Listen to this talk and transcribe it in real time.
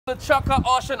The Chukka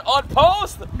Ocean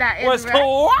Outpost That was is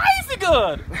right. crazy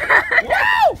good.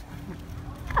 Wow!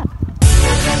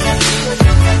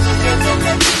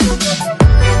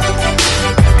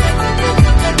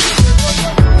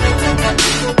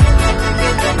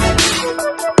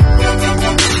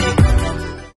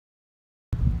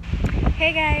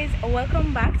 Hey guys,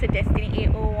 welcome back to Destiny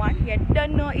 801. You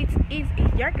don't know it is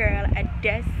your girl,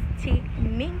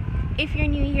 Destiny. If you're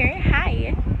new here,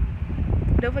 hi.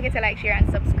 Don't forget to like, share, and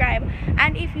subscribe.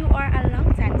 And if you are a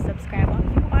long-time subscriber,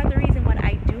 you are the reason why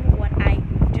I do what I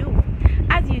do.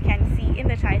 As you can see in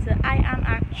the title, I am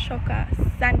at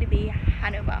Chukka Sandy Bay,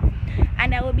 Hanover,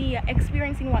 and I will be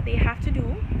experiencing what they have to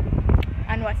do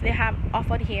and what they have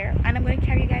offered here. And I'm going to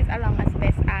carry you guys along as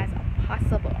best as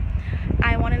possible.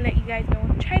 I want to let you guys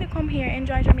know, try to come here,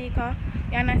 enjoy Jamaica.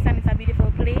 You understand it's a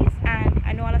beautiful place, and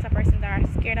I know a lot of persons are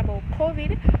scared about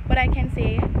COVID, but I can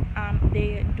say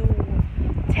they do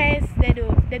tests, they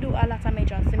do a lot of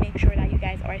measures to make sure that you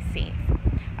guys are safe.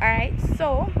 Alright,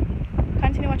 so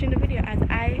continue watching the video as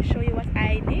I show you what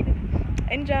I did.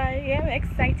 Enjoy. Yeah, I'm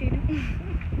excited.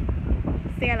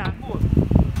 Stay along.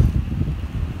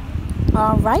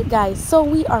 Alright guys, so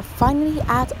we are finally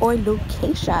at our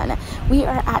location. We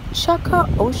are at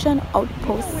Chukka Ocean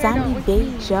Outpost, Sandy Bay,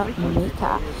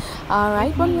 Jamaica.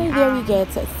 Alright, when we're there we get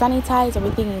sanitized,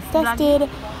 everything is tested.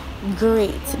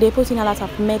 Great. They put in a lot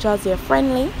of measures, they're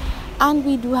friendly, and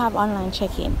we do have online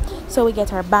check-in. So we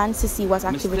get our bands to see what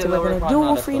activity we're going to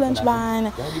do, free lunch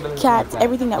band, cats,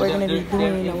 everything that we're going to be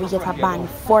doing, we get a band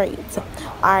for it.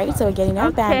 Alright, so we're getting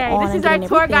our band on. This is our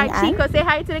tour guide, Chico. Say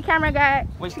hi to the camera guy.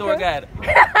 Which tour guide?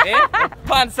 Eh?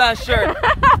 Pants and shirt.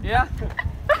 Yeah?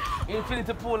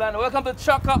 Infinity Pool, and welcome to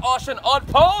Chukka Ocean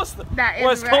Outpost. That is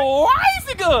was right.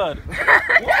 crazy good.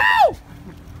 Wow!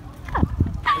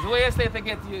 It's where you stay to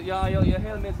get your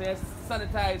helmets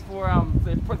sanitized for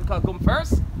the protocol come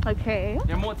first. Okay.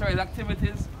 Your motorized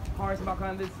activities, horseback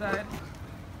on this side.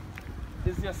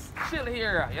 This is just chill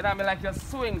here. You know what I mean? Like your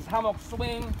swings, hammock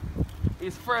swing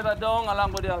is further down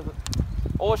along with the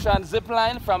ocean zip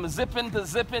line from zipping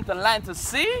to line to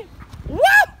sea. Woo!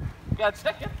 You gotta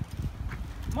check it.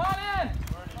 Morning!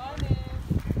 Morning!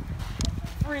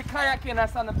 Free kayaking and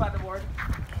stand up paddleboard.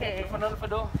 Okay. For nothing for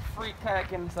do, free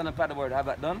kayaking stand up paddleboard. Have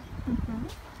that done?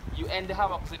 You end the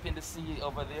hammock zip in the sea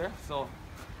over there. So,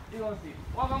 you gonna see.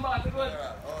 Welcome back. Good.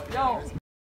 Yo.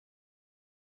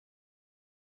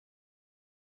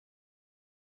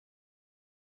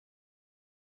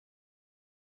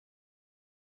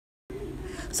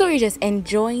 So we're just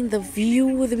enjoying the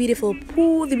view, the beautiful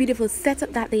pool, the beautiful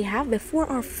setup that they have before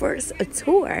our first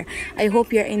tour. I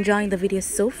hope you're enjoying the video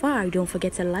so far. Don't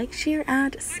forget to like, share,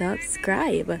 and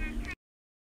subscribe.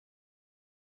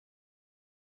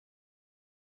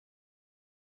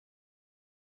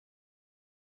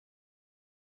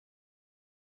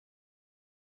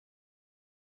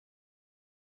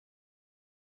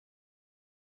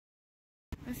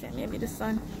 Maybe the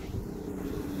sun.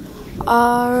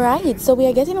 Alright, so we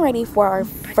are getting ready for our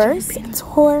first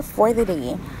tour for the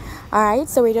day. Alright,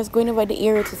 so we're just going over the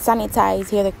area to sanitize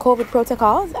here the COVID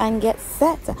protocols and get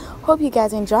set. Hope you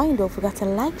guys enjoy, and don't forget to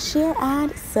like, share,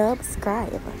 and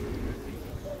subscribe.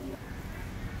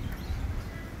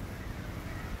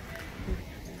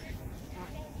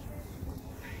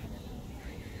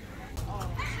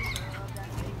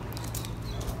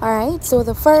 Alright, so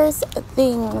the first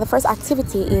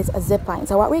activity is a zip line.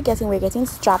 So what we're getting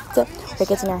strapped, we're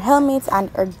getting our helmets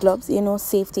and our gloves. You know,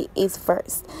 safety is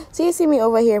first. So you see me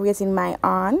over here getting mine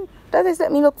on. Does this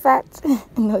let me look fat?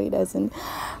 No, it doesn't.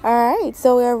 Alright,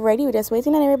 so we're ready. We're just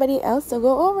waiting on everybody else to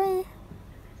go over.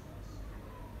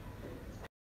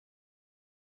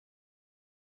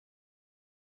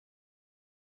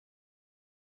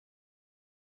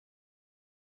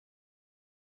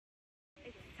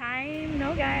 Time,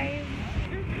 no guys.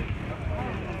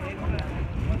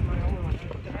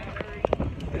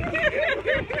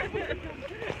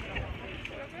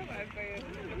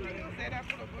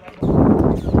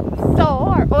 So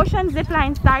our ocean zip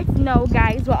line starts now,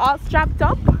 guys. We're all strapped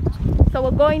up, so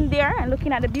we're going there and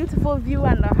looking at the beautiful view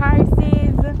and the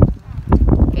horses,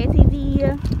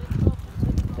 ATV.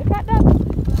 Look at that.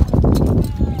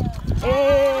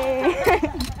 Hey.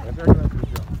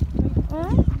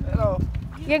 Hello.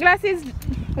 Your glasses.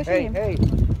 Hey, hey.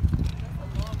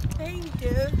 Thank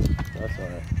you. That's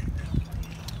alright.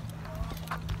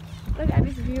 Look at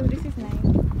this view. This is nice.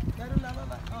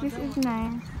 This is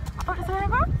nice. Oh, is that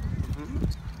ever?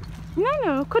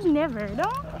 No, could never.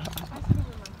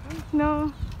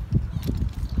 No.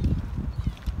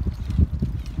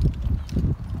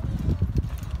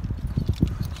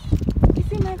 You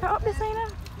see, Micah, up the sign.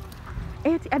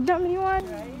 I don't mean one.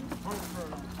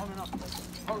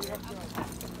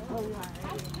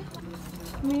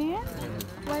 Me?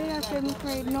 Why are you saying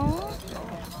afraid? No?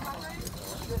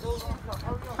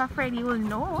 I'm afraid you will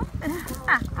know.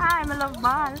 I'm a love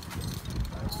ball.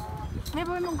 Maybe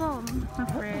we will go. I'm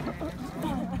afraid.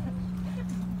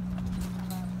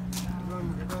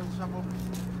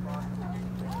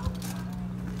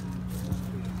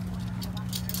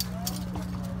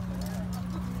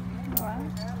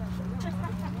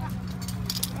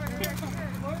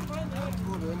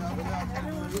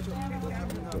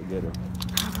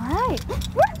 Alright.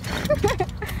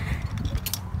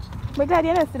 We're glad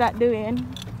you know what that doing.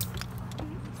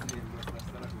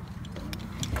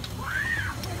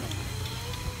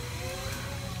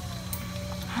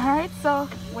 Alright, so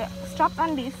we're strapped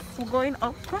on this. We're going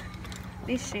up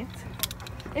this shit.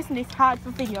 Isn't this hard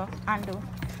to figure and do?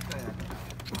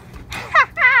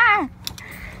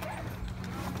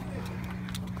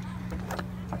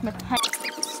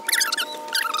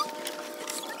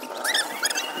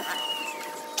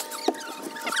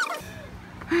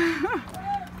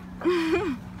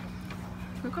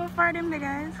 Look how far them there,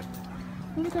 guys.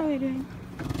 Look how we're doing.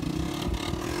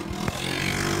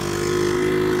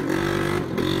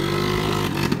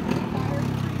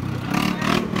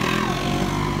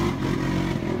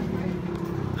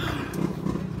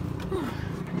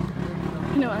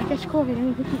 No, I catch COVID and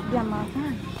need to keep them off.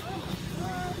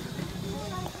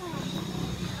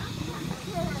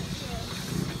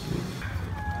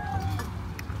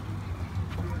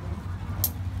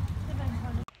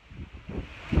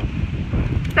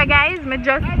 So guys, I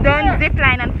just done zip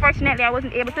line. Unfortunately, I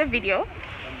wasn't able to video.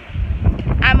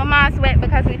 I'm a mask wet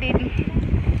because we didn't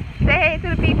say hey to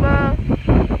the people.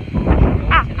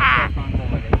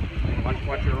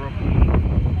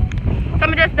 So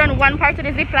we just done one part of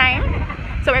the zip line.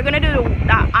 So we're gonna do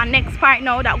our next part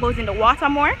now that goes in the water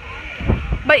more.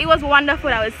 But it was wonderful.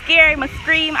 I was scared, I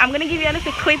scream. I'm gonna give you a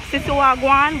little clip to see what I go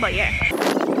on, but yeah.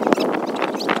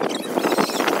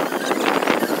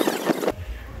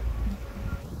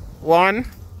 One,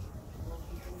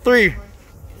 3.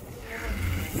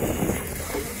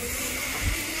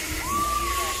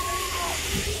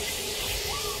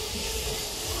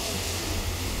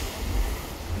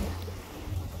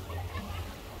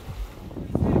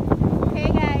 Hey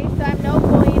guys, so I'm now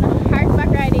going horseback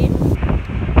riding.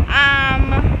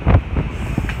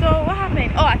 So what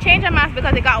happened? Oh, I changed my mask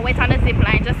because it got wet on the zip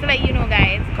line. Just to let you know,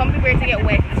 guys, come prepared to get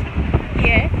wet.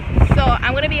 Yeah. So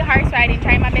I'm gonna be horse riding,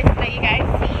 trying my best to let you guys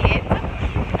see it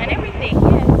and everything.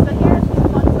 Yeah. So here's the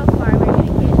fun so far. We're gonna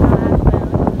catch now as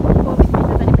well. COVID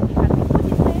measures and everything has been put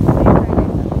in place.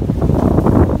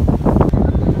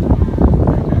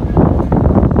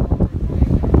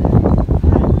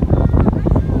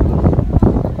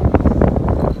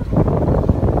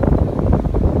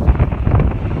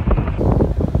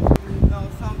 Now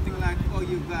something like for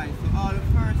you guys. So all the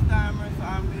first timers, so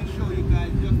I'm gonna show you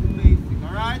guys just the basic.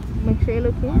 All right. Make sure you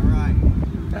look in. Alright.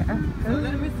 So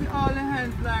let me see all the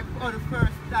hands like for the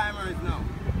first timers now.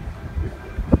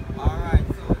 Alright,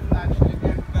 so it's actually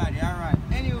everybody. Alright.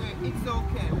 Anyway, it's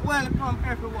okay. Welcome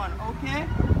everyone, okay?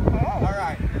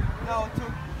 Alright. Now to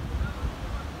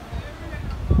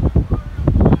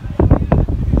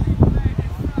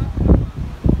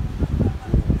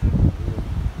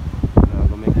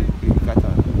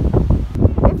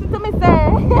Listen to me, sir.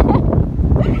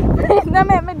 Please don't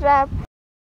make me drop.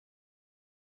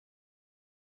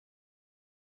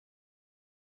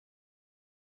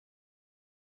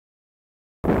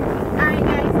 Alright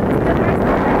guys, so this is the first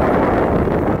time.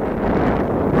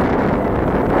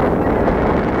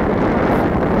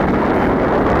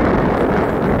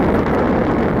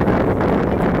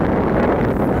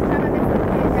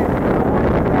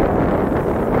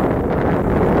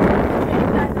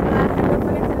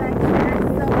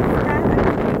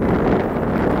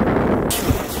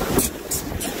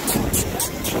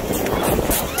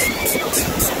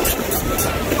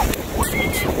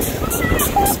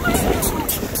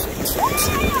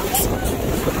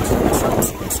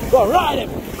 go ride him!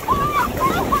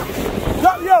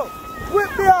 Yo, whip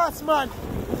the ass, man!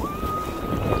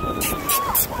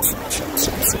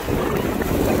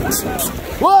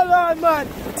 Hold on, man!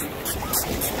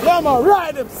 Come on,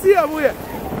 ride him, see him here!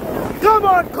 Come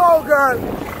on, cowgirl!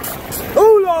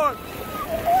 Hold on!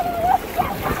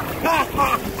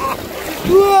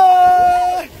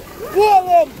 Hold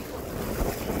him!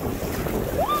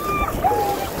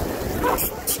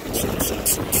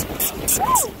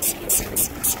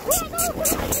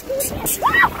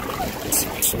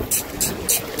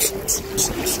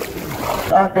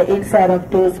 On the inside of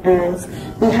those bowls,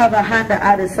 we have a hand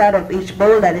at the side of each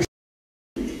bowl that is.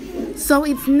 So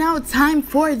it's now time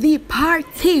for the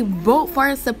party. Vote for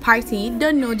us to party.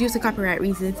 Don't know, due to copyright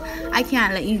reasons, I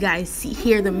can't let you guys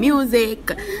hear the music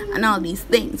and all these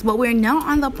things. But we're now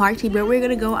on the party, but we're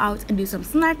gonna go out and do some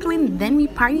snorkeling. Then we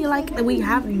party like we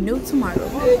have no tomorrow.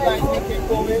 Today, guys, we can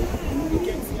go in. We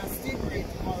can see a stingray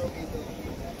tomorrow.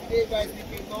 Today, guys, we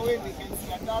can go in. We can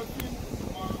see a dolphin.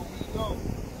 Tomorrow we go.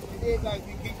 Today, guys,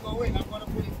 we can go in. I'm gonna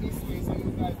put it this way so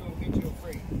you guys don't get you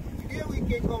afraid. Today, we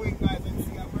can go in, guys, and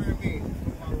see a mermaid tomorrow.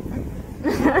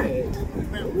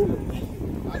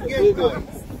 Again,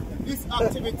 guys, this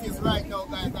activity is right now,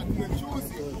 guys, that you're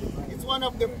choosing. It's one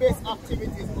of the best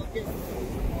activities. Okay.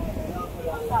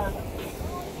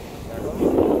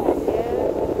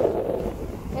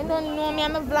 You don't know me,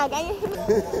 I'm a vlogger.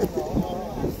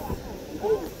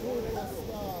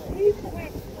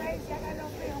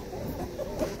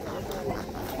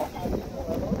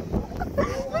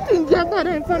 I think you're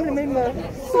better than family member.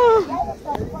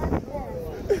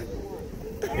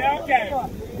 Yeah, okay.